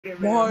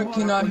Why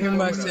can I hear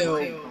myself?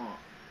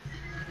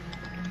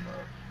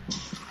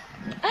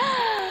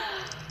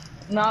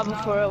 Nah,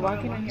 but for real, why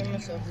can't I hear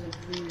myself?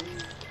 Please.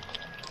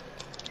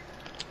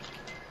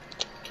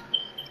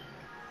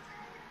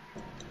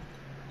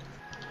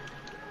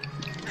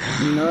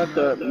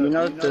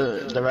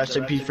 The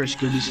recipe for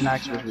Scooby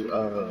snacks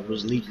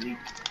was leaked.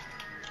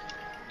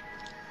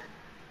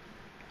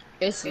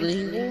 It's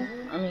legal?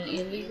 I mean,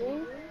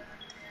 illegal?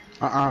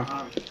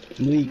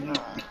 Leaked.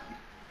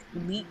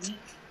 Leaked?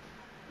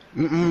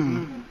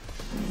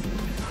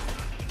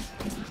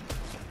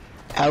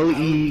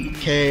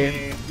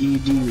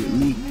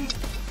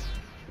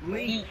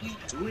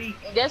 Leaked.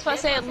 Leaked. That's why I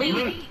said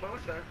leaked.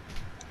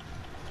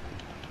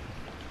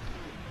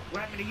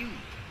 What happened to you?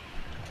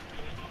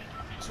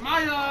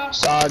 Shamaya!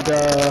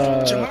 Saga.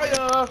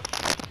 Shamaya!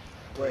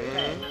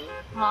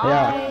 Hi.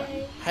 Yeah.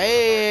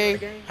 Hey!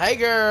 Hey,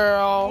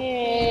 girl!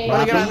 Hey.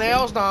 Wanna get our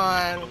nails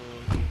done?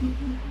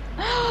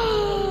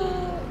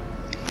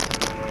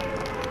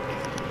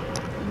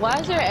 Why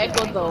is there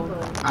echo though?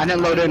 I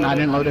didn't load in.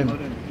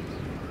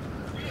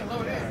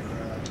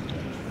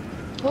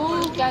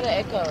 Who got an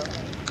echo?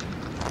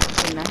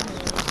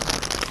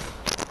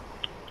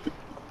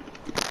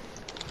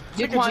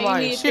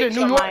 Yah-boi-qwan, you need to fix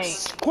your mic.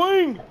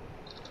 Queen!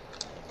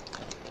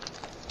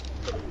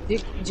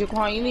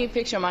 Yah-boi-qwan, you need to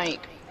fix your mic.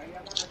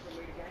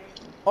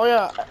 Oh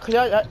yeah, cause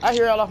I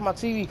hear y'all off my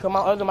TV cause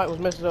my other mic was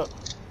messed up.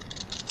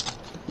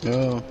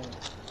 No.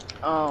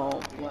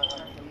 Oh.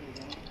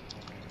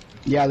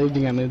 Yeah, leave the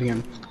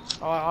game.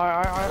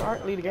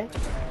 Alright, lead the game.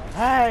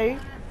 Hey!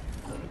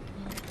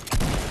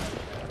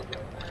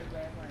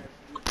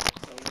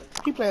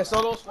 He playing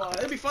solo squad.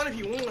 It'd be fun if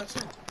you win that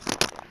too.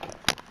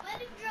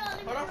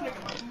 Hold on,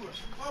 nigga.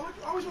 Why would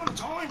you always want to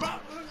join, bro?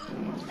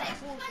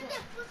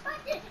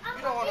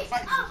 You don't want to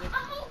fight me,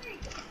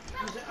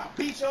 I'll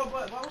beat your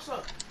butt, bro. What's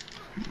up?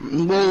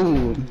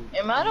 Whoa.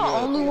 Am I the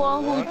only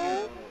one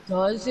who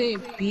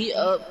doesn't beat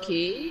up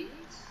kids?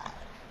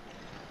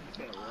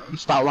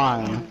 Stop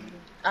lying.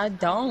 I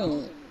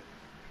don't.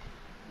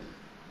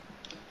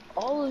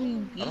 All of you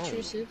beat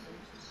your siblings.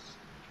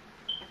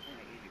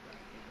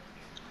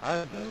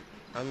 I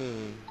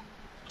mean,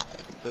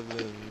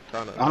 sibling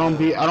trying to. I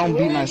don't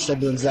beat my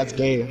siblings. That's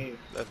gay.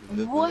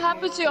 What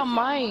happened to your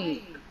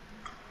mic?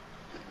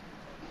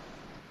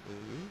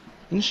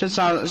 That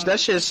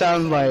shit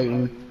sounds like.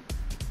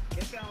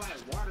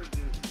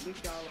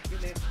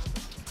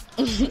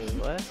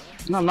 What?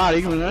 No, not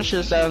even. That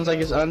shit sounds like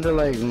it's under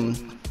like.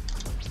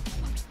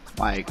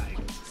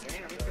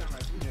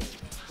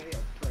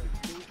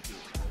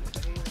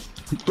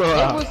 It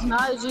was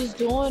not just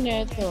doing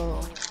that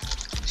though.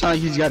 Sounds like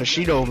he's got a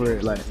sheet over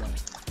it, like.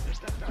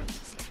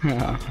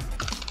 And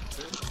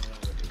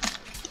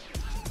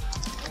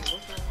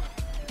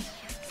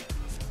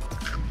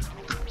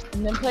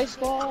then play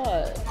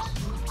squad.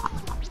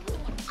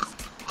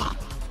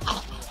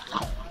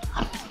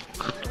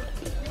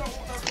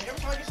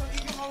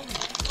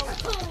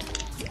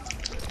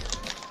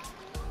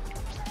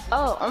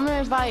 Oh, I'm gonna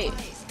invite.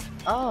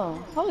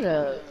 Oh, hold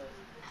up.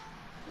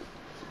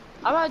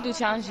 I'm about to do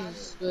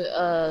challenges with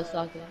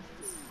soccer.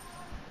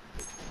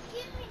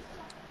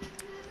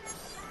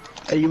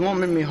 Hey, you won't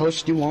make me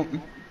host, you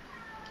won't.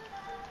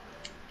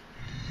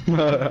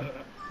 What?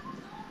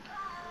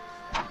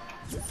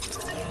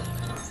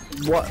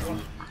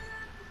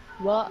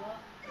 What?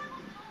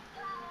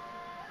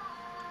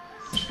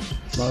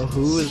 Well,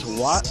 who is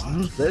what?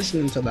 Who's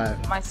listening to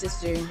that? My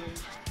sister.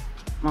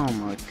 Oh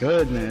my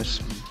goodness.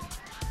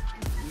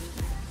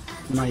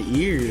 My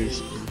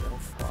ears.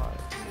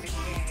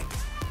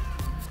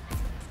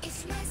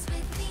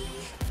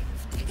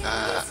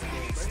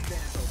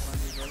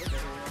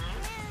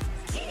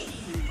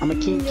 I'm a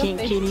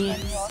kitty.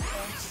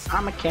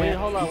 I'm a cat. Wait,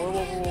 hold on.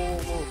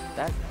 Whoa.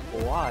 That's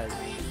why.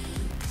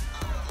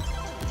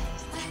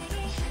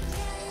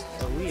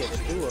 So we a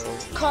duo.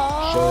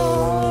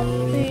 Call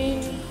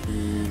me.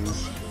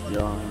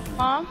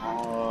 Huh?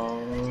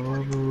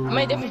 I'm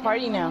at a different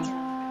party now.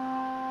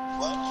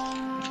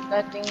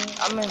 Nothing.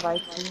 I'm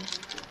invited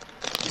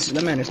you.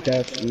 That man is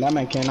deaf. That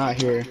man cannot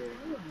hear.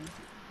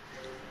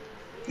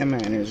 That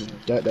man is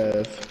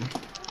deaf.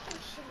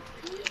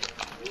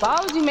 Why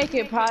would you make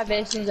it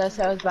private since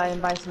ourselves by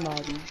invite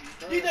somebody?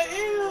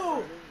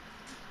 Ew!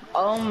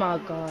 Oh my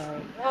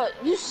god.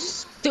 You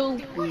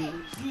stupid.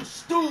 You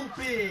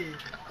stupid!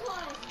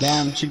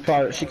 Damn, she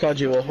called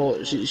you a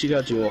whole she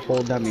called you a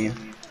whole dummy.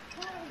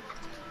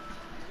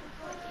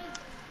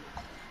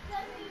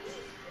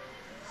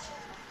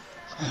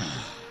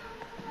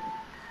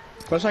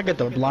 Plus I get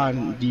the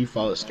blind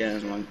default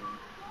scan one.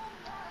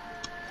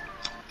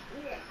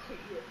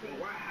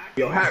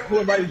 Yo, hack, who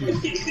about you?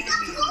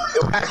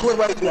 Yo, hack, who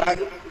about you?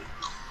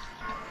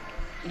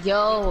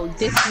 Yo,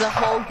 this is a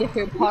whole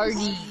different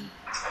party.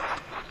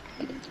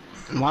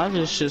 Why is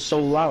this shit so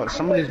loud?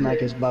 Somebody's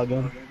mic is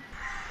bugging.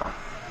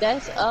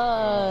 That's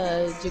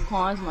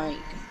Jaquan's mic.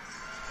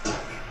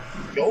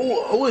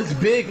 Yo, who is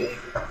big?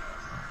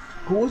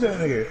 Who is that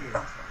nigga?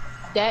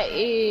 That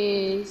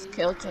is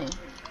Kelton.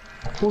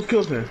 Who's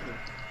Kilton?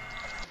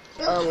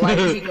 Like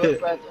Chico's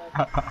brother.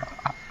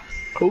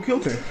 Who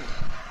killed him?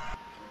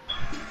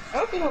 I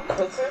don't think I'll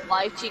cook her.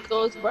 Like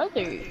Chico's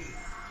brother.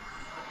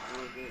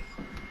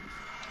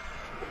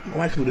 I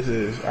like who this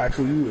is. I ask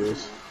who you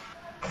is.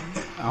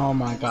 Oh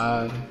my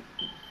god.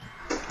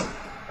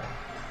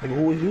 Like,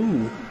 who is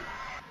you?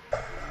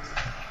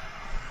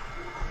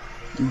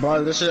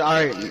 Bro, this is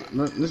alright.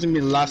 This is gonna be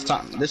the last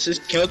time. This is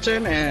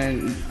Kilton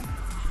and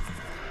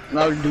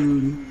another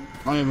dude.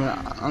 I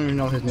don't even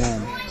know his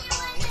name.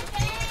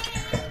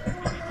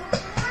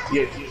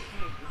 Yeah.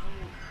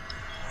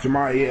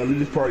 Jamari, yeah, leave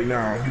this party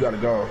now. You gotta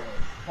go.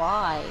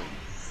 Why?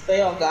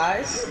 Stay on,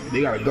 guys.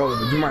 They gotta go.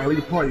 But Jamari, leave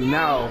the party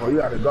now, or you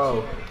gotta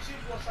go.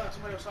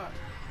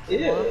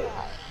 Yeah.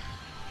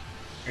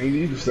 And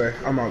you can stay.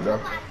 I'm out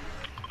though.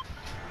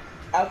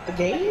 Out the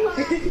game?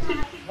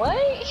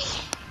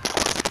 What?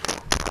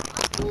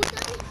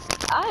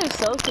 I am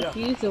so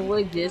confused of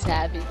what just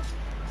happened.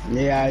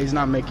 Yeah, he's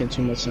not making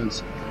too much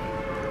sense.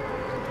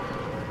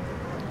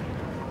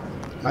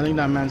 I think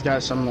that man's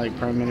got some like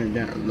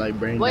permanent like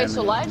brain Wait, damage.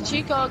 so Live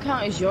Chico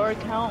account is your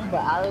account,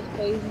 but Alex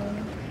plays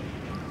him?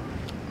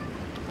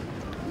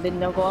 Then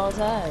don't go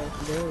outside,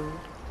 dude.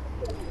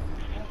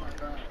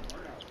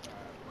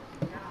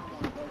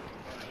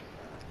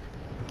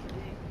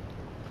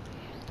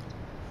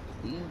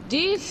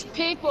 These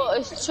people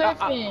is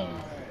tripping.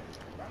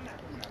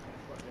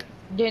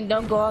 Then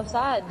don't go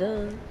outside,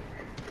 dude.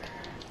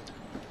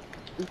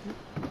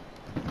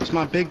 It's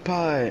my big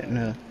pot.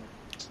 No.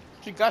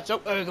 She got your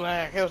ugly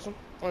ass, Hilson.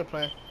 I'm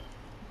playing.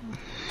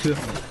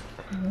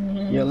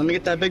 Yeah, let me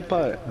get that big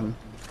pot.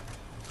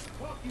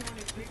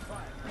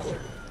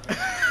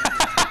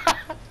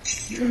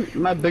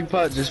 My big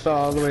pot just fell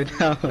all the way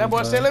down. That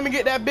boy said, let me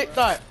get that big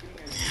thought.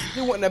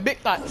 He want the big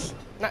thoughts,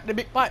 not the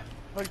big pot.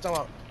 What you talking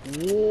about?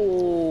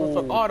 Whoa.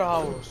 Fuck all the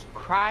hoes.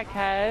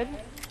 Crackhead.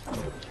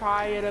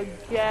 Try it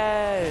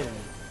again.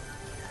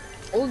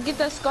 Oh, get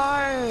that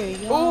scar.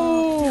 Yo.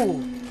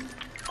 Ooh.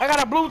 I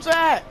got a blue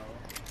tag.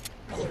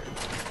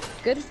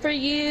 Good for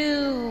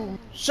you.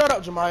 Shut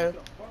up, Jemiah.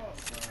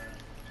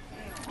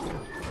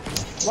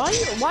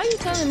 Why you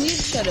telling me to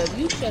shut up?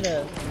 You shut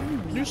up.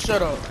 You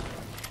shut up.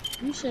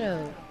 You shut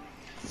up.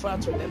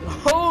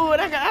 Oh,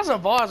 that's a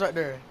bars right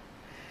there.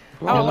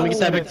 Bro, let me get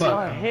that big Your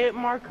pot. hit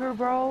marker,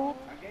 bro.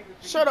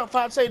 Shut up,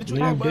 Fat say that you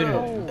No, talk you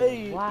about. didn't.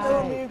 Hey, Why?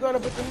 tell me you gotta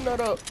put the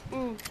nut up.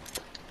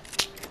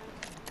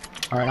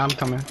 Alright, I'm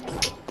coming.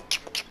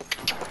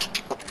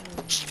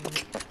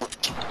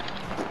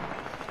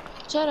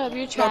 Shut up,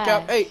 you're No trash.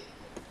 cap, 8.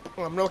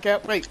 I'm no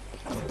cap, 8.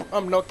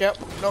 I'm no cap,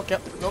 no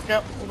cap, no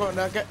cap. I'm going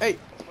down cap, 8.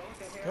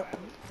 Yep.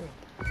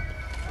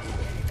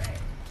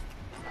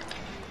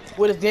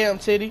 With a damn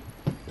titty.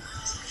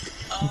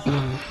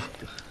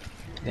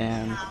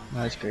 Damn,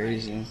 that's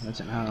crazy.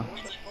 That's an L.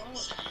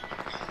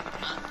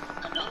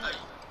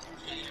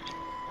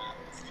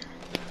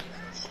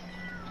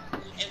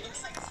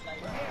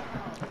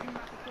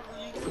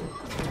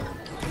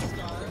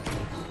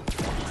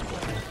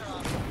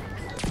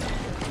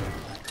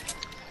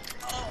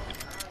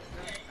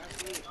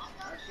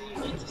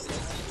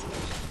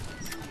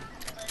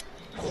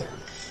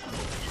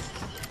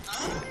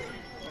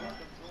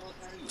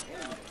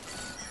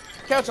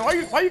 Kelton,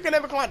 why you can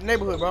never come out the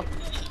neighborhood, bro?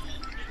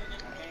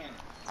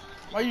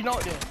 Why you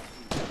not there?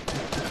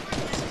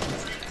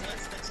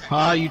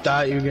 Oh, you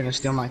thought you were gonna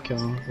steal my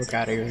kill. Look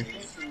out of here.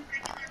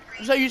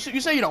 You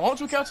say you don't want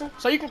to, Kelton?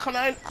 So you can come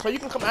out. So you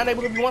can come out the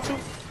neighborhood if you want to.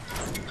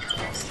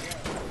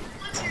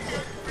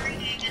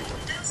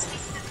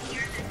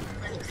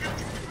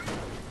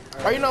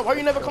 Why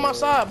you never come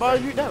outside, boy?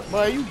 You to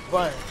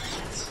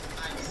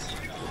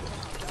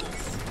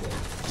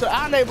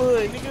our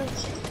neighborhood, nigga.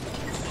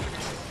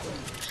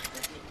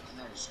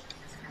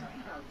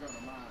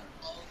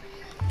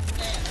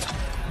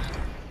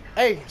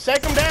 Hey,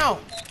 shake him down.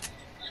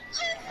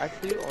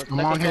 Actually, I'm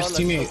on his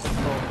teammate.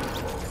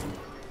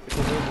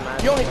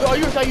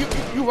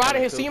 You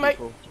riding his teammate?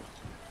 Hold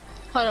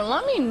on,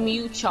 let me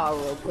mute y'all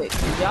real quick.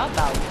 Y'all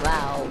about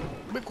loud.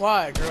 Be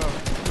quiet, girl.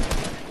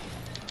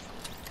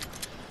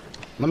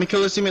 Let me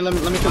kill his teammate. Let me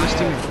kill his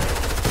teammate.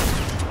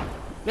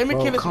 Let me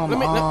Bro, kill his. come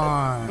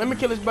Let me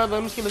kill his brother.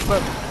 Let me kill his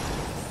brother.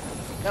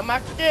 That's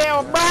my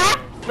kill, bro.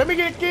 Let me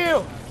get a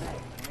kill.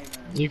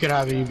 You could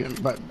have it. You can,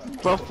 but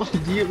bro,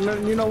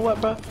 you know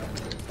what, bro?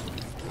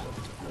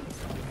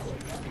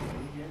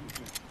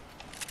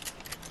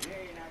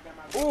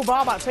 Ooh, bro,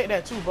 I'm about to take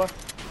that too, bro.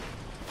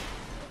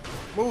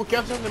 Move,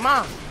 Kelton.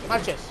 Mine. My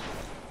chest.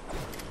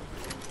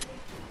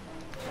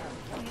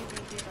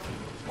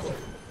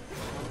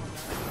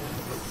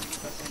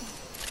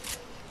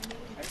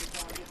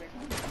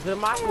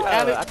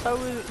 Jemiah, I thought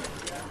we.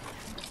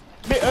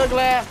 Big ugly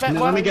ass fat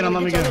boy. Let me get him.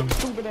 Let me get him.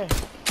 Stupid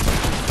ass.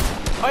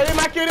 Oh, they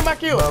my kill. They my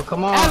kill. Bro,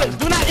 come on. Alex,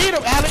 do not eat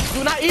him, Alex.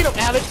 Do not eat him,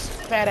 Alex.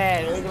 Fat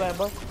ass. Ugly ass,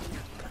 bro.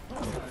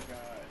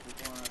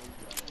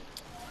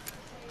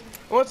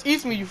 What's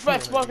eat me, you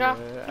fat fucker?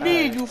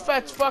 Me, you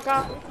fat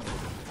fucker.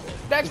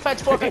 That fat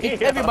fucker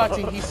eat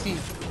everybody he see.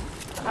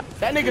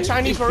 That nigga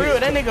Chinese for real.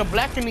 That nigga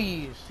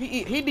Blackanese.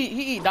 He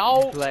eat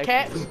dogs,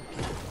 cats.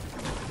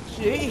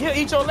 Shit, he'll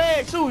eat your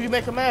leg too. You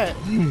make him mad.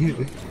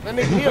 That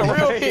nigga, he a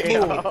real pit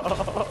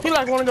bull. He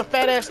like one of the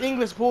fat ass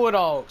English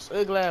bulldogs.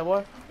 Ugly ass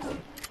boy.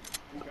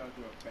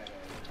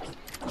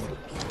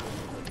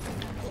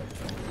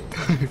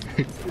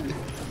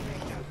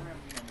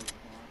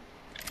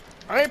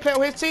 I ain't playing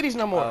with his titties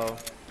no more. Oh.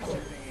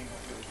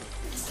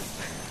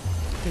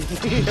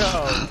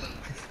 Yo.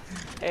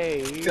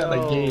 Hey, yo.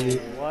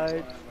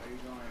 What?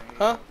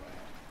 Huh?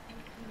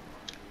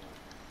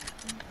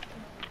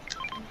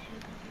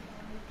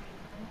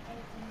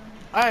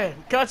 Hey,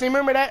 Cutty,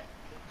 remember that?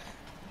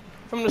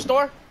 From the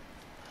store?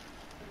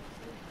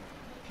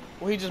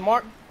 Where he just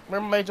marked?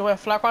 Remember made your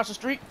ass fly across the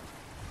street?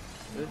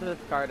 There's a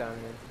scar down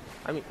here.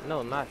 I mean,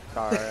 no, not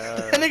scar.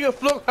 That nigga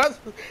flew across.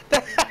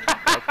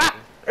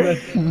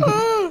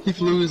 He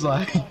flew his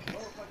like.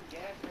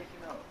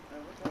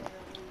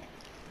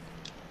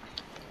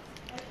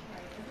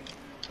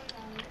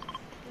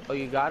 Oh,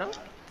 you got him?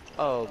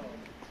 Oh.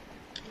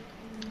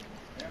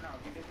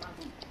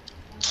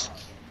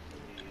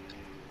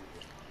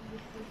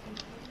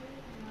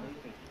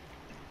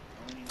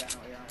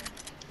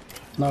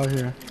 No,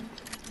 here.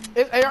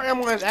 It's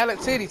ARM on his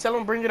Alex City. Tell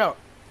him to bring it up.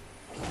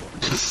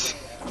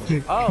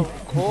 Oh,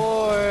 of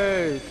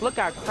course. Look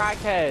at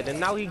Crackhead, and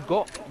now he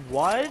go.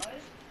 What?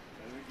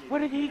 Where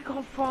did he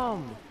come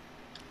from?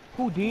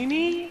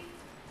 Houdini?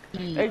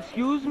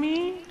 Excuse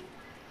me?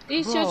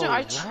 These Bro, children are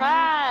what?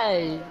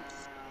 trash.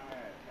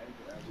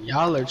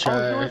 Y'all are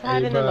trash.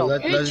 Hey, bro,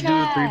 let's do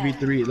a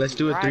 3v3. Let's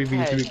do a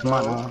 3v3. Come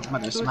on, I'm about to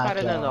He was smack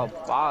hiding in y'all. the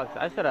box.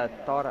 I should have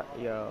thought of,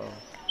 yo.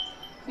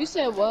 You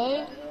said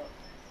what?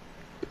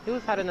 He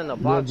was hiding in the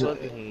box,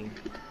 Legit. wasn't he?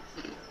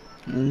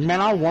 Man,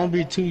 I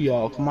 1v2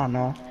 y'all. Come on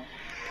now.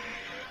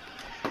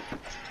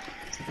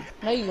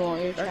 No, you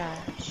going? You're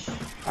trash.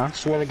 I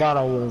swear to God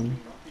I will.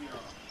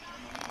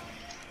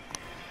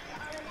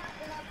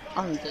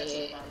 I'm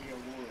dead.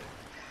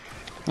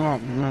 Oh,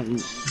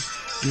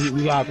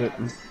 you got it.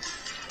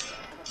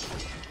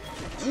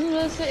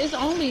 Listen, it's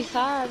only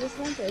 5. It's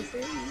not that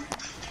serious.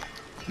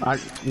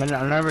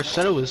 I never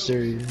said it was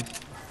serious.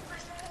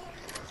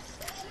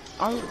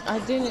 I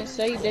didn't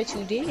say that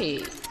you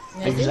did.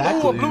 I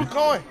Exactly. Ooh, a blue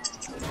coin.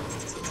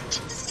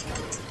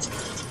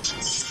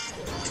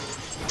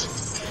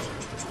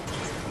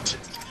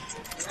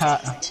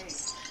 Ha.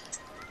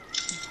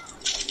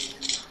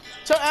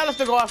 Tell Alice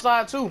to go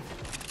outside too.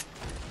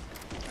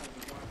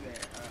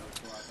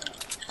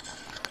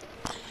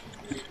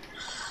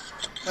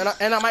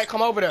 And I might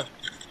come over there.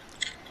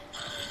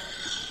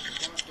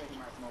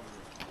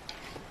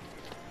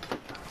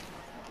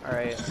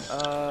 Alright,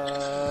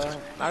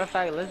 matter of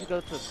fact, let's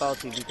go to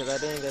Salty because I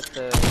didn't get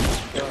to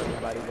kill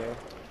anybody there.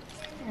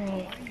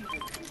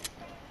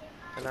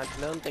 And I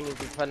don't think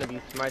it's gonna be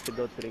smart to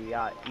go to the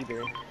yacht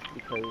either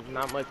because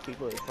not much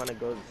people is gonna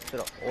go to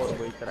the all the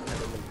way to the end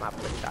of the map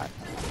like that.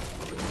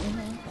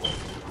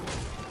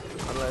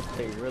 Unless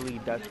they really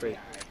desperate.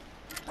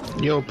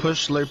 Yo,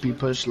 push Slurpee,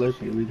 push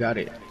Slurpee. We got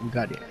it. We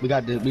got it. We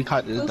got this. We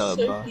caught this dub,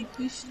 bro.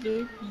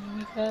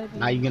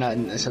 Now you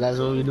gonna. So that's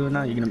what we doing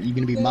now. You're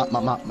gonna be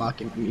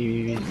mocking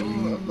me.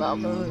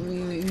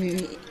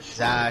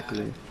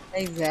 Exactly.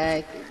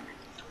 Exactly.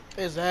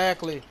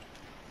 Exactly.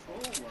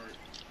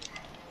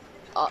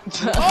 Oh,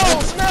 Oh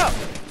snap!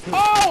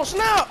 Oh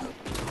snap!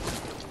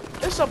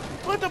 It's a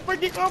where the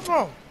freak it come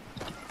from?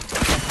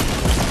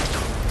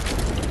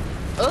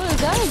 oh, is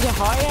that a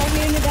Jahari out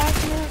here in the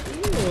document?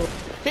 Ew.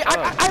 Hey,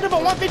 I have a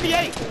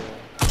 158.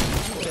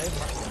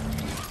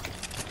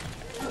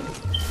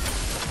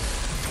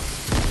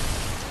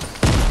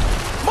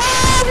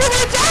 Mom, you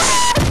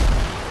retarded!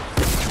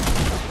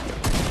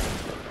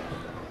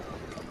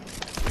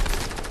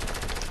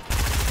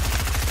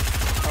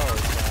 Oh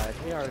god,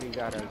 he already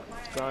got a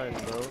gun,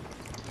 bro.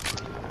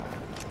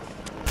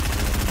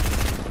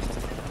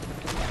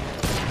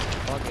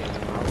 Fucking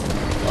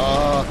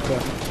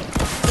Okay.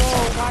 bro,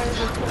 why is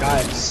it so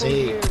God many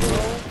save, people here,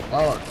 bro.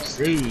 Oh,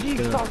 see.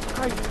 Jesus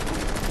Christ.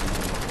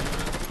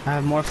 I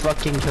have more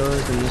fucking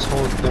killers than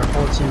their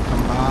whole team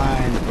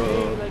combined,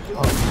 bro.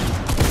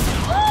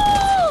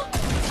 Oh,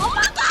 Oh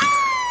my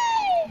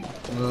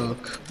god!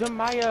 look.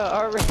 Jemiah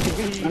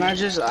already. And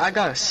I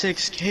got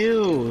 6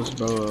 kills,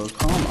 bro.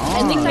 Come on.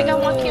 And niggas, I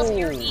got 1 kill for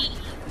your knee.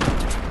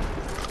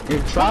 You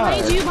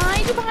tried. Behind you,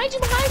 behind you, behind you,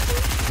 behind you.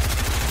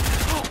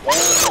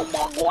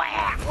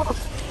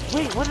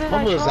 Wait, what did I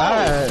What was throw?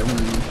 that?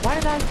 Why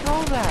did I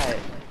throw that?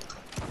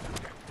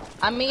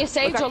 I mean, it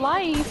saved your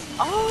life.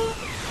 Oh,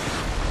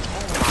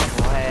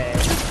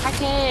 What? I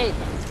can't.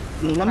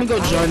 Let me go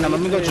join them.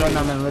 Let me go join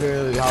them and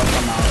literally help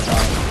them out.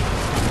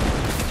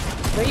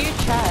 Where you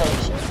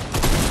trash?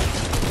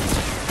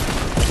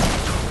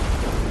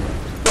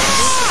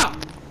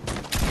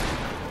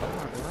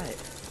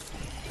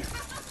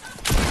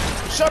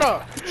 Shut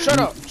up! Shut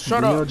up!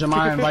 Shut Yo, up!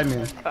 Jemiah, invite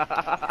me.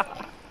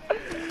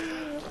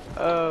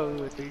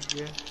 Oh, thank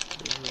you.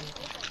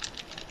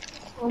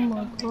 Oh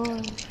my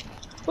god.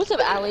 What's up,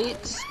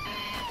 Alex?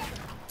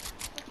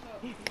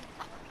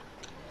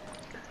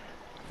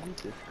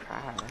 Jesus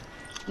Christ.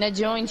 Now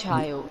join,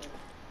 child.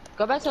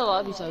 Go back to the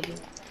lobby, Sophie.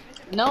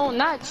 No,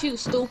 not you,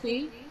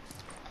 stupid.